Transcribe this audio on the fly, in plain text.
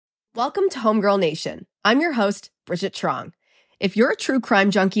Welcome to Homegirl Nation. I'm your host, Bridget Trong. If you're a true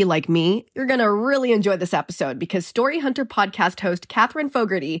crime junkie like me, you're going to really enjoy this episode because Story Hunter podcast host Catherine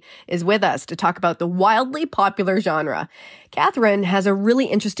Fogarty is with us to talk about the wildly popular genre. Catherine has a really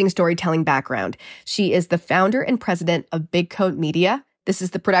interesting storytelling background. She is the founder and president of Big Coat Media. This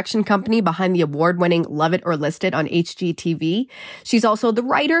is the production company behind the award-winning Love It or List It on HGTV. She's also the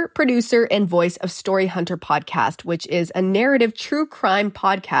writer, producer, and voice of Story Hunter podcast, which is a narrative true crime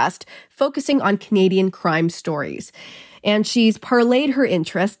podcast focusing on Canadian crime stories. And she's parlayed her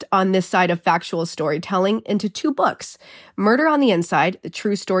interest on this side of factual storytelling into two books, Murder on the Inside, the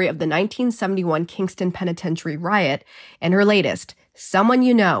true story of the 1971 Kingston Penitentiary riot, and her latest, Someone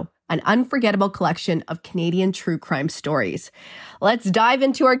You Know, an unforgettable collection of Canadian true crime stories. Let's dive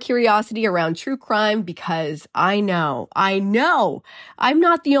into our curiosity around true crime because I know, I'm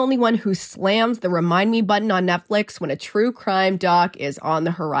not the only one who slams the remind me button on Netflix when a true crime doc is on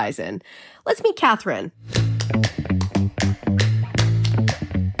the horizon. Let's meet Catherine.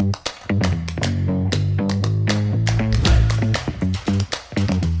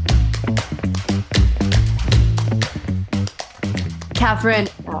 Catherine,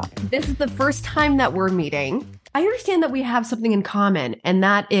 this is the first time that we're meeting. I understand that we have something in common, and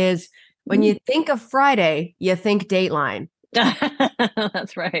that is when you think of Friday, you think Dateline.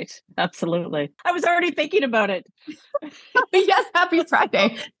 That's right. Absolutely. I was already thinking about it. Yes, happy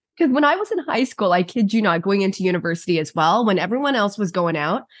Friday. Because when I was in high school, I kid you not, going into university as well, when everyone else was going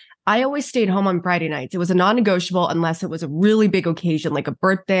out, I always stayed home on Friday nights. It was a non-negotiable unless it was a really big occasion, like a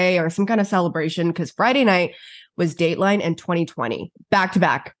birthday or some kind of celebration, because Friday night was Dateline and 2020 back to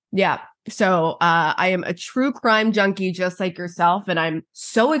back. Yeah. So I am a true crime junkie just like yourself, and I'm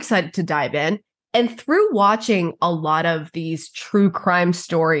so excited to dive in. And through watching a lot of these true crime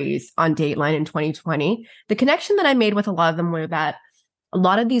stories on Dateline in 2020, the connection that I made with a lot of them were that a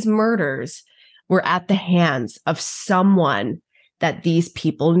lot of these murders were at the hands of someone that these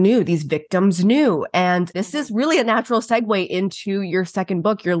people knew, these victims knew. And this is really a natural segue into your second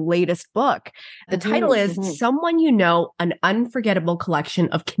book, your latest book. The title is Someone You Know, an Unforgettable Collection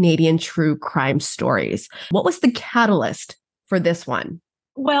of Canadian True Crime Stories. What was the catalyst for this one?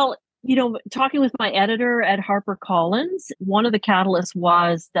 Well, talking with my editor at HarperCollins, one of the catalysts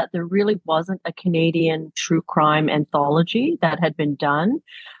was that there really wasn't a Canadian true crime anthology that had been done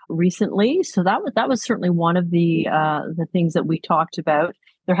recently. So that was certainly one of the things that we talked about.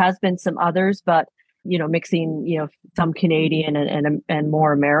 There has been some others, but mixing some Canadian and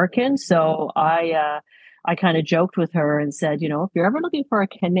more American. So I kind of joked with her and said, if you're ever looking for a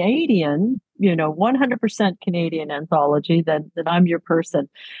Canadian, 100% Canadian anthology, then I'm your person.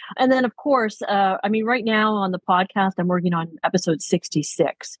 And then, of course, right now on the podcast, I'm working on episode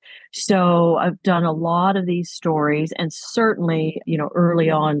 66. So I've done a lot of these stories and certainly, early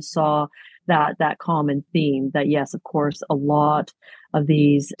on saw that common theme that, yes, of course, a lot of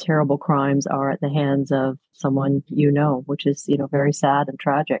these terrible crimes are at the hands of someone, which is, very sad and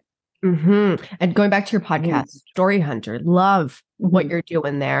tragic. Mm-hmm. And going back to your podcast, Story Hunter, love what you're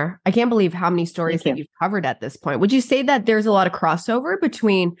doing there. I can't believe how many stories that you've covered at this point. Would you say that there's a lot of crossover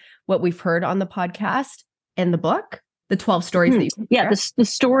between what we've heard on the podcast and the book? The 12 stories that you Yeah, the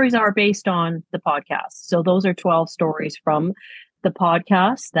stories are based on the podcast. So those are 12 stories from the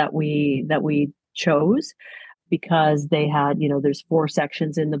podcast that we chose, because they had, there's 4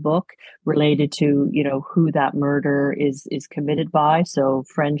 sections in the book related to, who that murder is committed by. So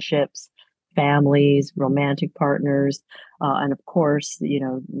friendships, families, romantic partners, and of course,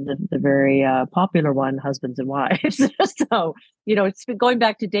 the very popular one, husbands and wives. So, it's been going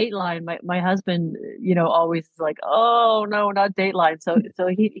back to Dateline. My husband, always is like, oh no, not Dateline. So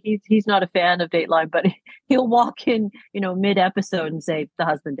he's not a fan of Dateline, but he'll walk in, mid episode and say the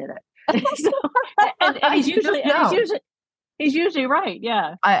husband did it. So, and he's usually right.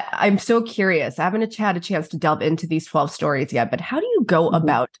 Yeah. I'm so curious. I haven't had a chance to delve into these 12 stories yet, but how do you go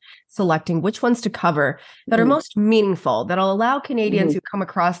about selecting which ones to cover that are most meaningful, that'll allow Canadians who come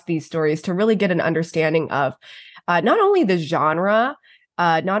across these stories to really get an understanding of not only the genre,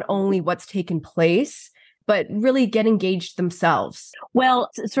 not only what's taken place, but really get engaged themselves? Well,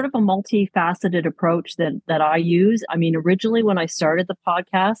 it's sort of a multifaceted approach that I use. I mean, originally when I started the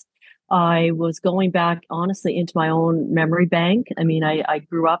podcast, I was going back, honestly, into my own memory bank. I mean, I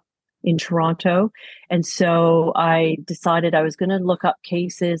grew up in Toronto, and so I decided I was going to look up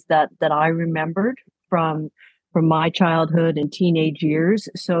cases that I remembered from my childhood and teenage years.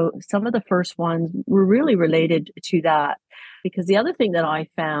 So some of the first ones were really related to that. Because the other thing that I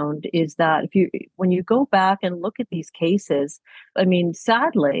found is that when you go back and look at these cases, I mean,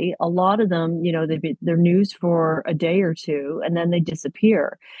 sadly, a lot of them, they're news for a day or two and then they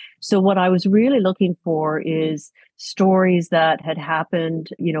disappear. So what I was really looking for is stories that had happened,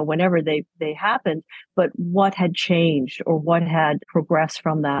 whenever they happened, but what had changed or what had progressed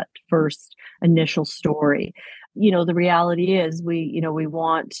from that first initial story. The reality is we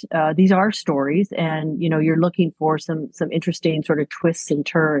want, these are stories, and you're looking for some interesting sort of twists and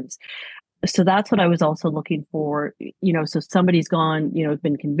turns. So that's what I was also looking for. So somebody's gone,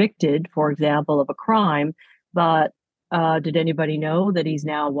 been convicted, for example, of a crime, but did anybody know that he's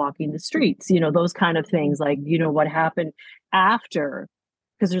now walking the streets? Those kind of things, like, what happened after,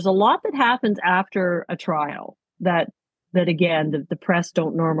 because there's a lot that happens after a trial that again, the press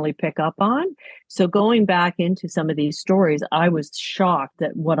don't normally pick up on. So going back into some of these stories, I was shocked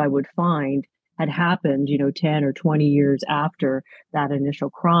at what I would find had happened, 10 or 20 years after that initial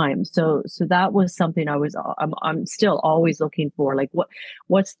crime. So that was something I'm still always looking for, like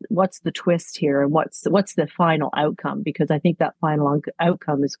what's the twist here, and what's the final outcome? Because I think that final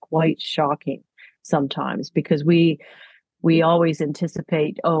outcome is quite shocking sometimes, because we always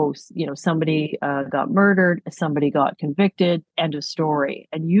anticipate, somebody got murdered, somebody got convicted, end of story.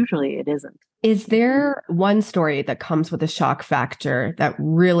 And usually it isn't. Is there one story that comes with a shock factor that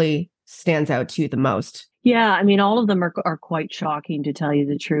really stands out to you the most? Yeah, I mean, all of them are quite shocking, to tell you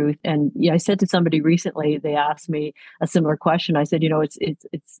the truth. And yeah, I said to somebody recently, they asked me a similar question. I said,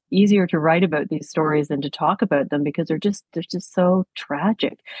 it's easier to write about these stories than to talk about them, because they're just so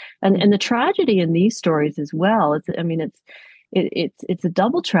tragic. And the tragedy in these stories as well, it's a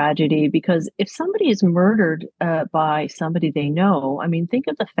double tragedy, because if somebody is murdered by somebody they know, I mean, think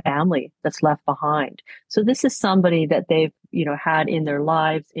of the family that's left behind. So this is somebody that they've, had in their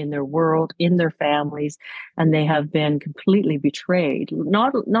lives, in their world, in their families, and they have been completely betrayed.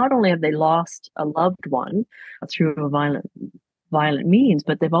 Not only have they lost a loved one through a violent means,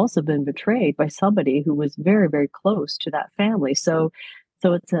 but they've also been betrayed by somebody who was very, very close to that family. So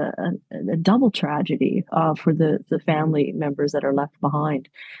it's a double tragedy for the family members that are left behind,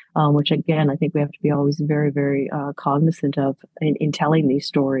 which again, I think we have to be always very, very cognizant of in telling these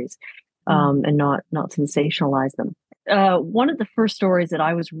stories, and not sensationalize them. One of the first stories that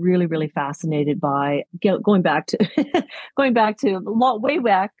I was really, really fascinated by, going back to way back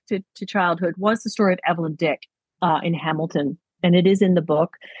to childhood, was the story of Evelyn Dick in Hamilton, and it is in the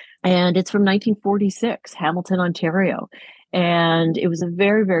book, and it's from 1946, Hamilton, Ontario. And it was a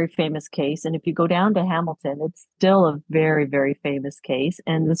very, very famous case. And if you go down to Hamilton, it's still a very, very famous case.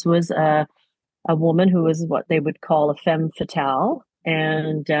 And this was a woman who was what they would call a femme fatale.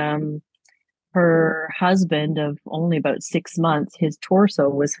 And her husband of only about 6 months, his torso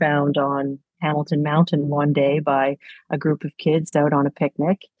was found on Hamilton Mountain one day by a group of kids out on a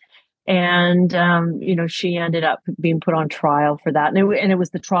picnic. And, she ended up being put on trial for that. And it was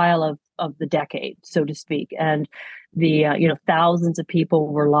the trial of the decade, so to speak. And the, thousands of people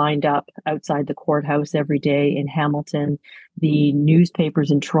were lined up outside the courthouse every day in Hamilton. The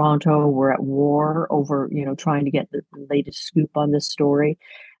newspapers in Toronto were at war over, trying to get the latest scoop on this story.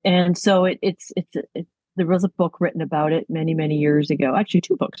 And so there was a book written about it many, many years ago, actually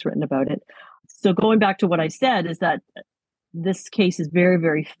 2 books written about it. So going back to what I said is that this case is very,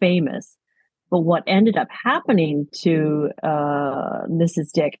 very famous. But what ended up happening to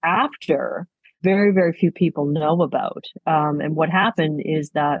Mrs. Dick after, very, very few people know about. And what happened is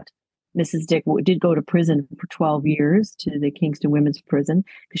that Mrs. Dick did go to prison for 12 years, to the Kingston Women's Prison,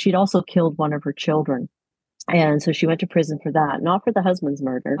 because she'd also killed one of her children. And so she went to prison for that, not for the husband's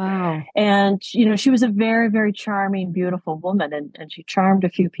murder. Wow. And, she was a very, very charming, beautiful woman. And she charmed a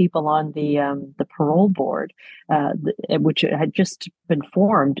few people on the parole board, which had just been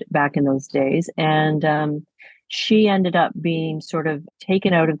formed back in those days. And she ended up being sort of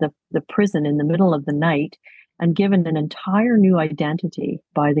taken out of the prison in the middle of the night and given an entire new identity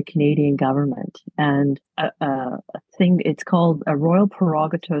by the Canadian government, and a thing, it's called a royal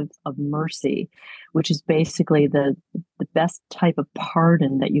prerogative of mercy, which is basically the best type of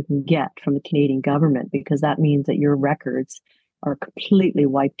pardon that you can get from the Canadian government, because that means that your records are completely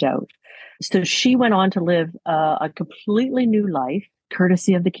wiped out. So she went on to live a completely new life,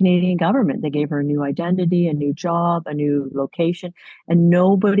 courtesy of the Canadian government. They gave her a new identity, a new job, a new location, and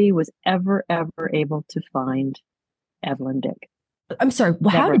nobody was ever able to find Evelyn Dick. I'm sorry,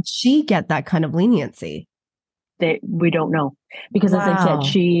 how did she get that kind of leniency? We don't know, because as I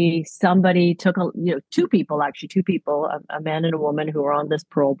said, somebody took two people, a man and a woman who were on this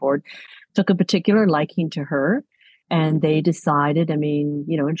parole board, took a particular liking to her. And they decided, I mean,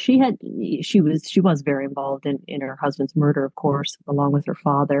 and she was very involved in her husband's murder, of course, along with her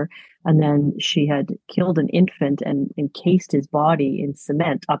father. And then she had killed an infant and encased his body in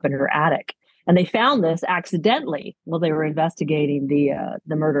cement up in her attic. And they found this accidentally while they were investigating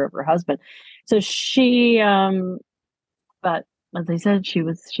the murder of her husband. So but as I said, she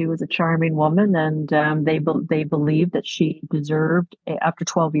was a charming woman, and they believed that she deserved, after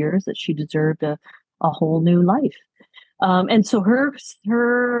 12 years, that she deserved a whole new life. And so her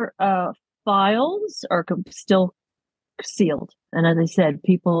files are still sealed. And as I said,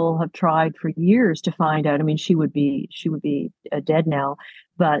 people have tried for years to find out. I mean, she would be dead now,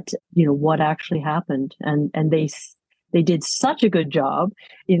 but what actually happened, and they did such a good job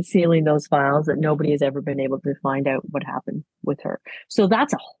in sealing those files that nobody has ever been able to find out what happened with her. So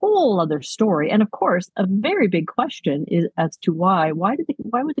that's a whole other story. And of course, a very big question is as to why would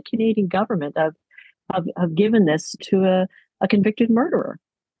the Canadian government have given this to a convicted murderer?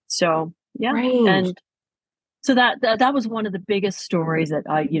 So yeah, Right. and so that was one of the biggest stories that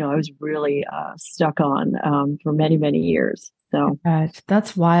I was really stuck on for many, many years. So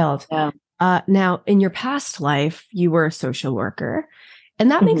that's wild. Yeah. Now, in your past life, you were a social worker,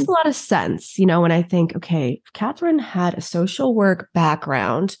 and that makes a lot of sense. When I think, okay, Catherine had a social work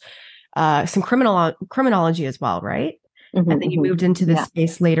background, some criminology as well, right? And then you moved into this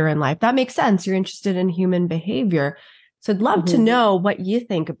space later in life. That makes sense. You're interested in human behavior. So I'd love to know what you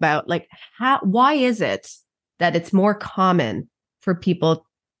think about, like, why is it that it's more common for people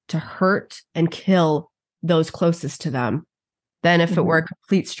to hurt and kill those closest to them than if it were a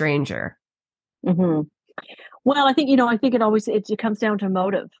complete stranger? Well, I think it comes down to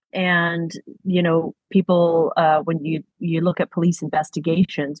motive, and people when you look at police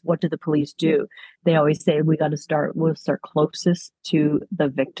investigations, what do the police do? They always say we'll start closest to the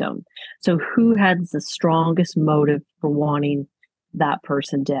victim. So who has the strongest motive for wanting that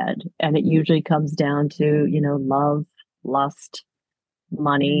person dead? And it usually comes down to love, lust,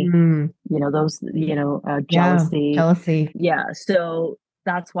 money, those jealousy. Yeah, so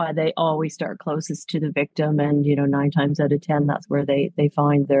that's why they always start closest to the victim, and 9 times out of 10, that's where they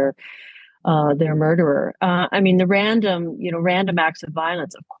find their murderer. I mean, the random acts of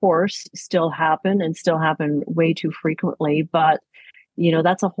violence, of course, still happen way too frequently, but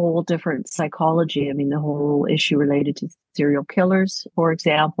that's a whole different psychology. I mean, the whole issue related to serial killers, for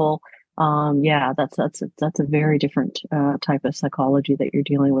example, that's a very different type of psychology that you're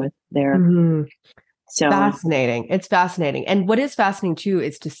dealing with there. So fascinating. It's fascinating. And what is fascinating too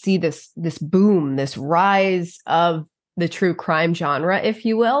is to see this boom, this rise of the true crime genre, if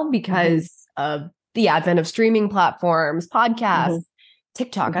you will, because of the advent of streaming platforms, podcasts,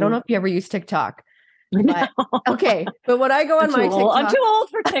 TikTok. I don't know if you ever use TikTok. But, okay. But when I go on my TikTok, I'm too old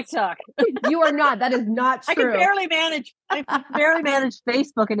for TikTok. You are not. That is not true. I can barely manage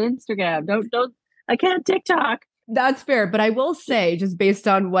Facebook and Instagram. I can't TikTok. That's fair. But I will say, just based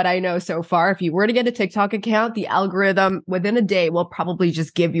on what I know so far, if you were to get a TikTok account, the algorithm within a day will probably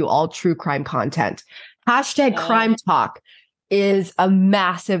just give you all true crime content. Hashtag crime talk is a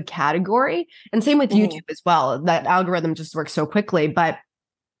massive category. And same with YouTube as well. That algorithm just works so quickly. But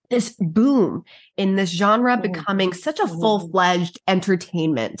this boom in this genre becoming such a full-fledged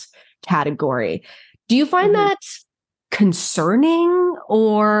entertainment category. Do you find that concerning,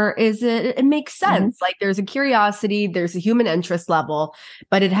 or is it makes sense? Like, there's a curiosity, there's a human interest level,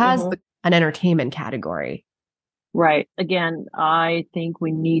 but it has an entertainment category. Right. Again, I think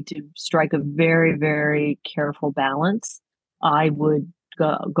we need to strike a very, very careful balance. I would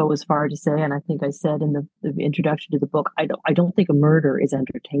go as far to say, and I think I said in the introduction to the book, I don't think a murder is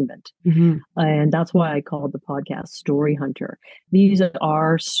entertainment. And that's why I called the podcast Story Hunter. These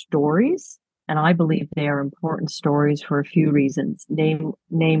are stories, and I believe they are important stories for a few reasons.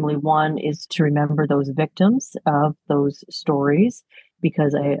 Namely, one is to remember those victims of those stories,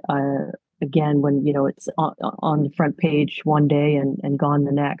 because again, when it's on the front page one day and gone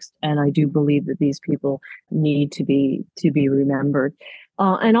the next, and I do believe that these people need to be remembered.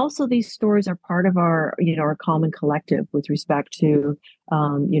 And also, these stories are part of our common collective with respect to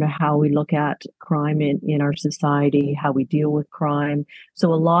how we look at crime in our society, how we deal with crime.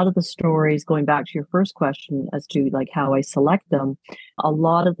 So a lot of the stories, going back to your first question as to like how I select them, a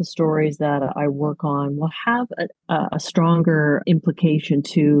lot of the stories that I work on will have a stronger implication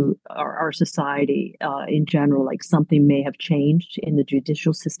to our society in general. Like, something may have changed in the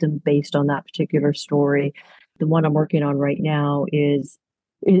judicial system based on that particular story. The one I'm working on right now is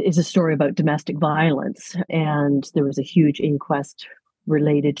a story about domestic violence, and there was a huge inquest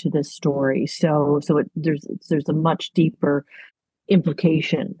related to this story. So there's a much deeper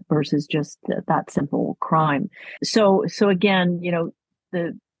implication versus just that simple crime. So again,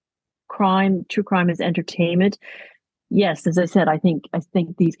 the true crime is entertainment. Yes, as I said, I think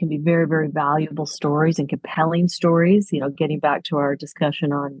these can be very, very valuable stories and compelling stories. Getting back to our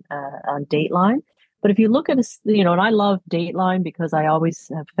discussion on Dateline. But if you look at and I love Dateline because I always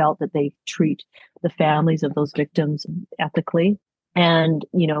have felt that they treat the families of those victims ethically. And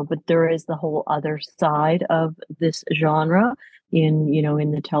but there is the whole other side of this genre in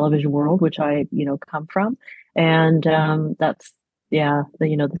the television world, which I come from, and that's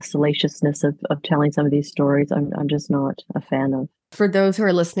the salaciousness of telling some of these stories, I'm just not a fan of. For those who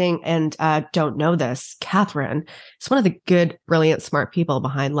are listening and don't know this, Catherine is one of the good, brilliant, smart people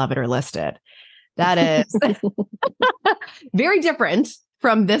behind Love It or List It. That is very different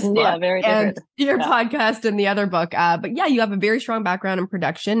from this book. Yeah, very different. And your podcast and the other book. But yeah, you have a very strong background in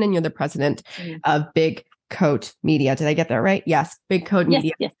production and you're the president of Big Coat Media. Did I get that right? Yes. Big Coat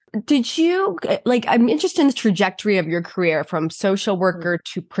Media. Yes. Did you, I'm interested in the trajectory of your career from social worker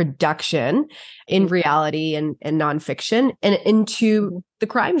to production in reality and nonfiction and into the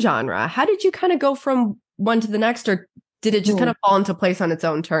crime genre. How did you kind of go from one to the next, or did it just kind of fall into place on its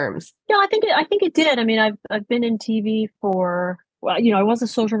own terms? Yeah, I think it did. I mean, I've been in TV for, I was a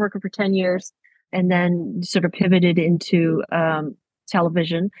social worker for 10 years and then sort of pivoted into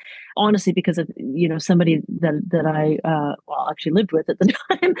television, honestly, because of somebody that I actually lived with at the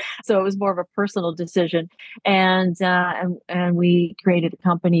time, so it was more of a personal decision, and we created a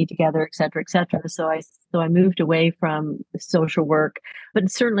company together, et cetera, et cetera. So I moved away from social work, but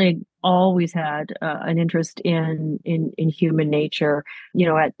certainly always had an interest in human nature.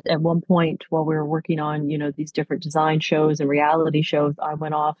 At one point while we were working on these different design shows and reality shows, I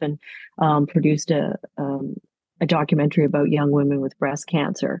went off and produced a documentary about young women with breast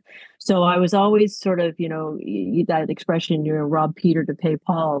cancer. So I was always sort of, that expression, rob Peter to pay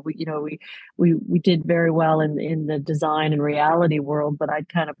Paul. We did very well in the design and reality world, but I'd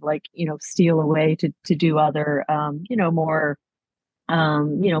kind of steal away to do other, more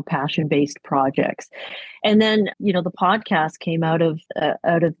passion-based projects. And then, the podcast came out of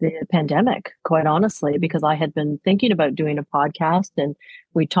the pandemic, quite honestly, because I had been thinking about doing a podcast and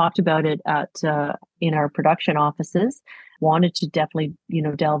we talked about it in our production offices, wanted to definitely,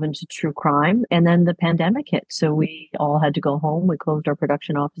 delve into true crime. And then the pandemic hit. So we all had to go home. We closed our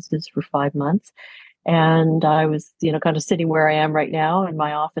production offices for 5 months. And I was, kind of sitting where I am right now in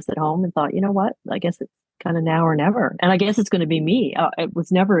my office at home and thought, you know what, I guess it's kind of now or never. And I guess it's going to be me.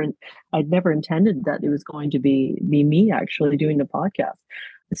 I'd never intended that it was going to be me actually doing the podcast.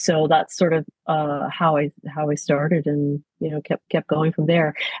 So that's sort of how I started, and kept going from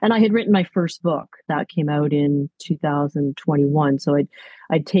there. And I had written my first book that came out in 2021. So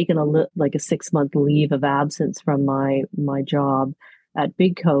I'd taken a 6-month leave of absence from my job at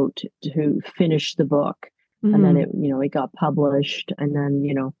Big Coat to finish the book, and then it got published, and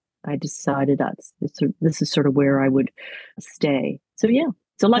then I decided this is sort of where I would stay. So yeah.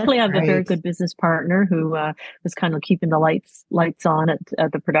 So luckily, I have a very good business partner who was kind of keeping the lights on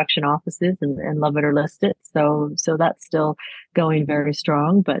at the production offices and Love It or List It. So that's still going very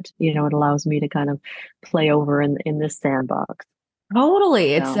strong, but it allows me to kind of play over in this sandbox.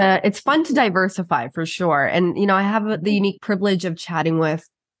 Totally. It's fun to diversify for sure. And, I have the unique privilege of chatting with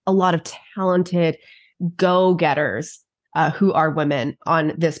a lot of talented go-getters who are women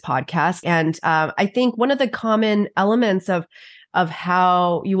on this podcast. And I think one of the common elements of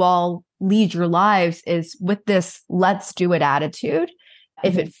how you all lead your lives is with this let's do it attitude.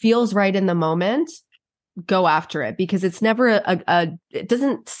 If it feels right in the moment, go after it, because it's never it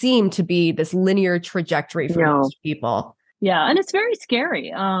doesn't seem to be this linear trajectory for most people. Yeah. And it's very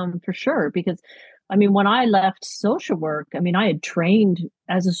scary, for sure, because when I left social work, I had trained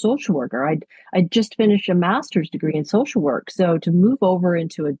as a social worker. I'd just finished a master's degree in social work. So to move over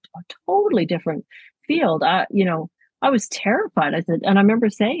into a totally different field, I was terrified. I said, and I remember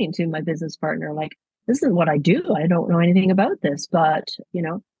saying to my business partner, this isn't what I do. I don't know anything about this, but,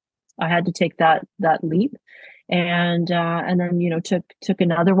 I had to take that leap, and then, took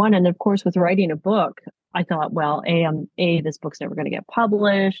another one. And of course, with writing a book, I thought, well, this book's never going to get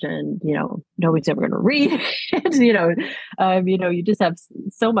published, and, nobody's ever going to read it. You just have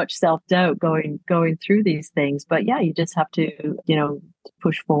so much self-doubt going through these things, but yeah, you just have to,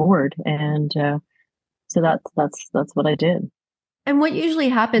 push forward. And, so that's what I did. And what usually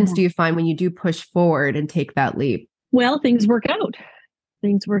happens, do you find, when you do push forward and take that leap? Well, things work out.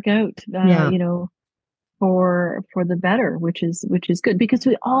 For the better, which is good, because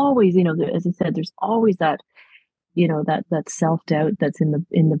we always, as I said, there's always that that self-doubt that's in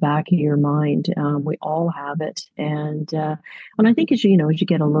the back of your mind. We all have it. And I think as you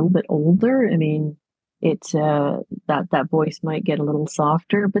get a little bit older, I mean, it's that voice might get a little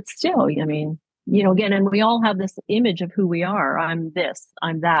softer, but still, I mean, again, and we all have this image of who we are. I'm this,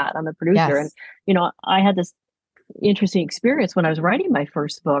 I'm that, I'm a producer. Yes. And, I had this interesting experience when I was writing my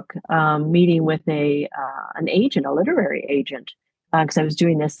first book, meeting with an agent, a literary agent, because I was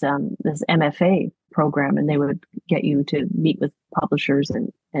doing this MFA program, and they would get you to meet with publishers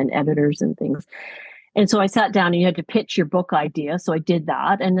and editors and things. And so I sat down, and you had to pitch your book idea. So I did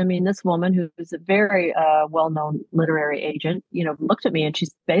that. And I mean, this woman who's a very well-known literary agent, looked at me, and she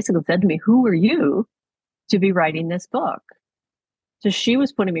basically said to me, "Who are you to be writing this book?" So she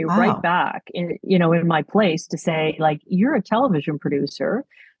was putting me right back in my place to say, like, you're a television producer.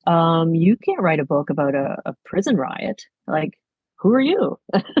 You can't write a book about a prison riot. Like, who are you?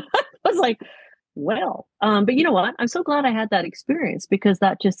 I was like, well, but you know what? I'm so glad I had that experience, because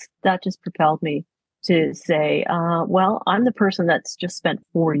that just propelled me to say, well, I'm the person that's just spent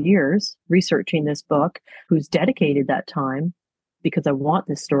 4 years researching this book, who's dedicated that time because I want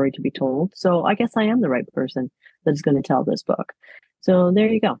this story to be told. So I guess I am the right person that's going to tell this book. So there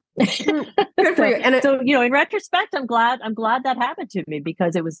you go. Good for you. And in retrospect, I'm glad that happened to me,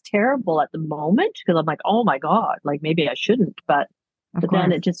 because it was terrible at the moment, because I'm like, oh my God, like maybe I shouldn't, but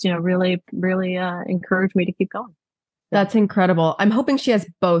then it just, really, really encouraged me to keep going. That's incredible. I'm hoping she has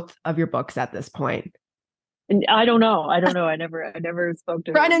both of your books at this point. And I don't know. I never spoke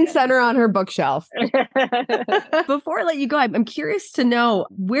to her. Front and center on her bookshelf. Before I let you go, I'm curious to know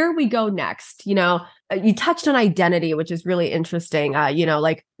where we go next. You touched on identity, which is really interesting.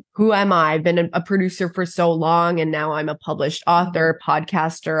 Like, who am I? I've been a producer for so long, and now I'm a published author,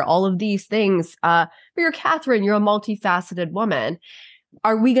 podcaster, all of these things. But you're Catherine, you're a multifaceted woman.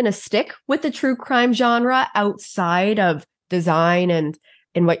 Are we going to stick with the true crime genre outside of design and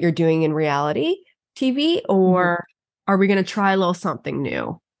what you're doing in reality TV, or are we going to try a little something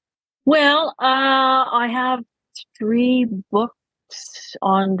new? Well, I have 3 books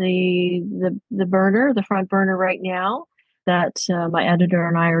on the front burner right now that my editor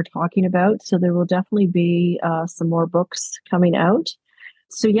and I are talking about. So there will definitely be some more books coming out.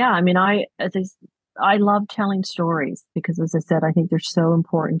 So yeah, I mean, I love telling stories, because, as I said, I think they're so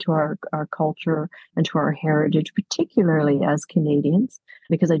important to our culture and to our heritage, particularly as Canadians,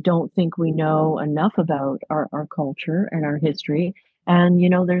 because I don't think we know enough about our culture and our history. And,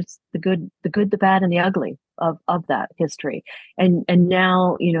 there's the good, the bad, and the ugly of that history. And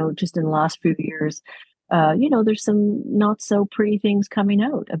now, just in the last few years, there's some not so pretty things coming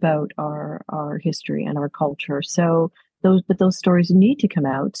out about our history and our culture. So those stories need to come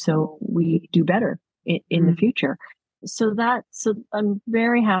out so we do better in the future. So I'm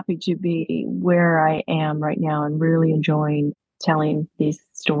very happy to be where I am right now and really enjoying telling these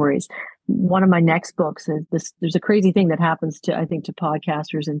stories. One of my next books is this. There's a crazy thing that happens to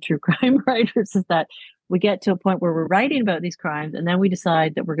podcasters and true crime writers, is that we get to a point where we're writing about these crimes, and then we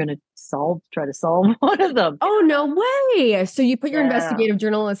decide that we're going to try to solve one of them. Oh, no way. So you put your investigative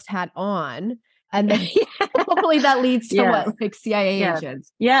journalist hat on, and then hopefully that leads to what, like CIA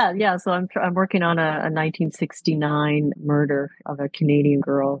agents. Yeah. So I'm working on a 1969 murder of a Canadian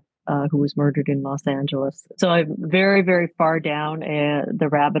girl who was murdered in Los Angeles. So I'm very, very far down the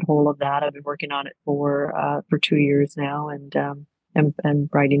rabbit hole of that. I've been working on it for 2 years now, and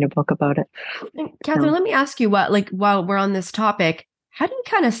writing a book about it. And Catherine, let me ask you while we're on this topic, how do you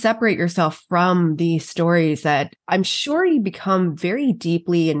kind of separate yourself from these stories that I'm sure you become very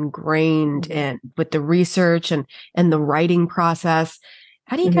deeply ingrained in with the research and the writing process?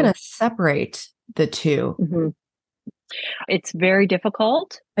 How do you kind of separate the two? It's very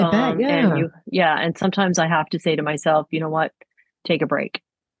difficult. I bet, yeah. And sometimes I have to say to myself, you know what, take a break.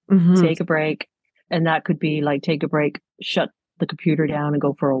 Take a break. And that could be like, take a break, shut the computer down and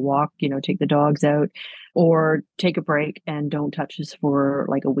go for a walk, take the dogs out, or take a break and don't touch this for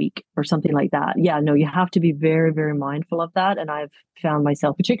like a week or something like that. Yeah, no, you have to be very, very mindful of that. And I've found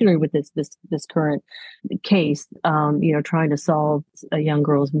myself, particularly with this current case, trying to solve a young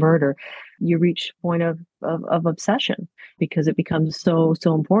girl's murder, you reach a point of obsession, because it becomes so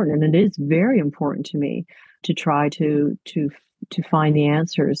important. And it is very important to me to try to find the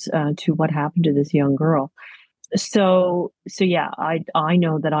answers to what happened to this young girl. So yeah, I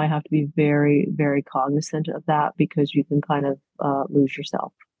know that I have to be very, very cognizant of that, because you can kind of lose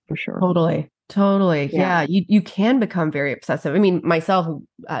yourself, for sure. Totally. Yeah. You can become very obsessive. I mean, myself,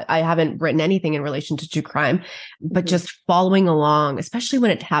 I haven't written anything in relation to true crime, but just following along, especially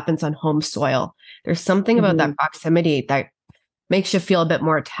when it happens on home soil, there's something about that proximity that makes you feel a bit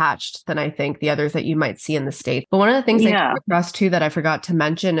more attached than I think the others that you might see in the States. But one of the things I came across too that I forgot to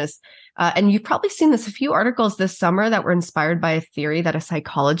mention is, and you've probably seen this, a few articles this summer that were inspired by a theory that a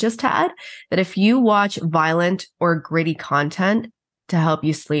psychologist had, that if you watch violent or gritty content to help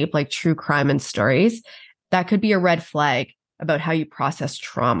you sleep, like true crime and stories, that could be a red flag about how you process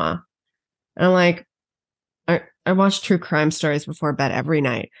trauma. And I'm like, I watch true crime stories before bed every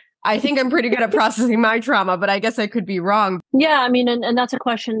night. I think I'm pretty good at processing my trauma, but I guess I could be wrong. Yeah, I mean, and that's a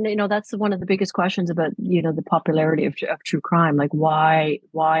question, that's one of the biggest questions about, the popularity of true crime. Like, why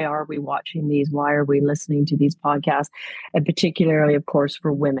are we watching these? Why are we listening to these podcasts? And particularly, of course,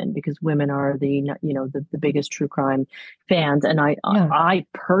 for women, because women are the biggest true crime fans. And I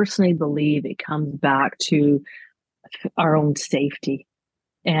personally believe it comes back to our own safety.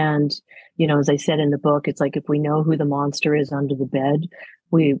 And, as I said in the book, it's like, if we know who the monster is under the bed,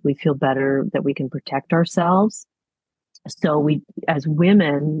 we feel better that we can protect ourselves. So we, as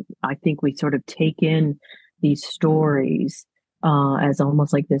women, I think we sort of take in these stories as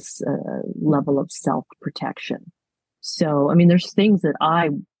almost like this level of self-protection. So, I mean, there's things that I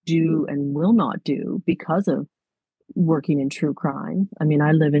do and will not do because of working in true crime. I mean,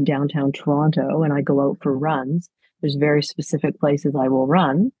 I live in downtown Toronto and I go out for runs. There's very specific places I will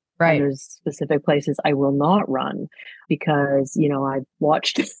run. Right. And there's specific places I will not run because, I've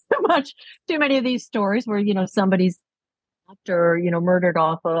watched too many of these stories where, somebody's murdered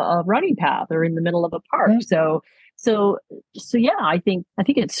off a running path or in the middle of a park. Mm-hmm. So yeah, I think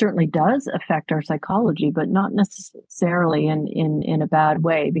it certainly does affect our psychology, but not necessarily in a bad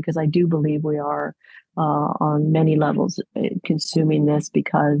way, because I do believe we are on many levels consuming this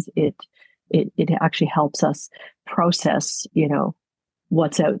because it actually helps us process,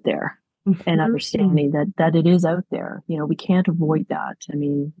 what's out there, mm-hmm. and understanding that it is out there. We can't avoid that. I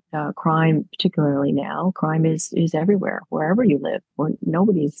mean, crime, particularly now, crime is everywhere, wherever you live.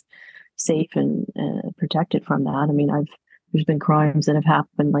 Nobody's safe and protected from that. I mean, there's been crimes that have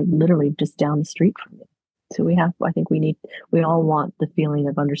happened like literally just down the street from me. So I think we all want the feeling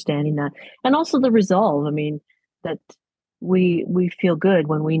of understanding that, and also the resolve. I mean, that we feel good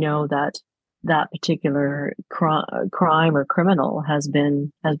when we know that particular crime or criminal has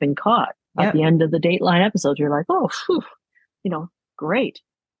been caught. Yep. At the end of the Dateline episode, you're like, oh, whew, great.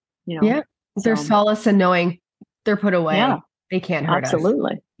 Yeah, there's solace in knowing they're put away. Yeah. They can't hurt us.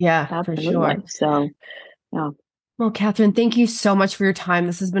 Absolutely. Yeah, absolutely. For sure. So, yeah. Well, Catherine, thank you so much for your time.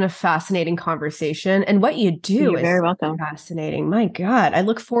 This has been a fascinating conversation, and what you do is very welcome. Fascinating. My God, I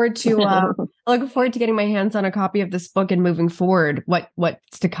look forward to getting my hands on a copy of this book and moving forward.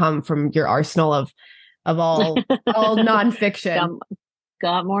 What's to come from your arsenal of all nonfiction?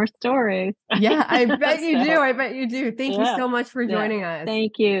 Got more stories. Yeah, I bet you do. I bet you do. Thank you so much for joining us.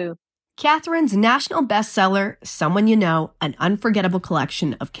 Thank you. Catherine's national bestseller, Someone You Know, an unforgettable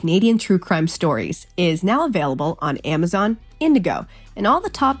collection of Canadian true crime stories, is now available on Amazon, Indigo, and all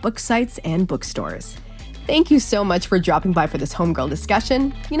the top book sites and bookstores. Thank you so much for dropping by for this homegirl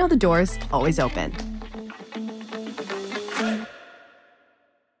discussion. The door's always open.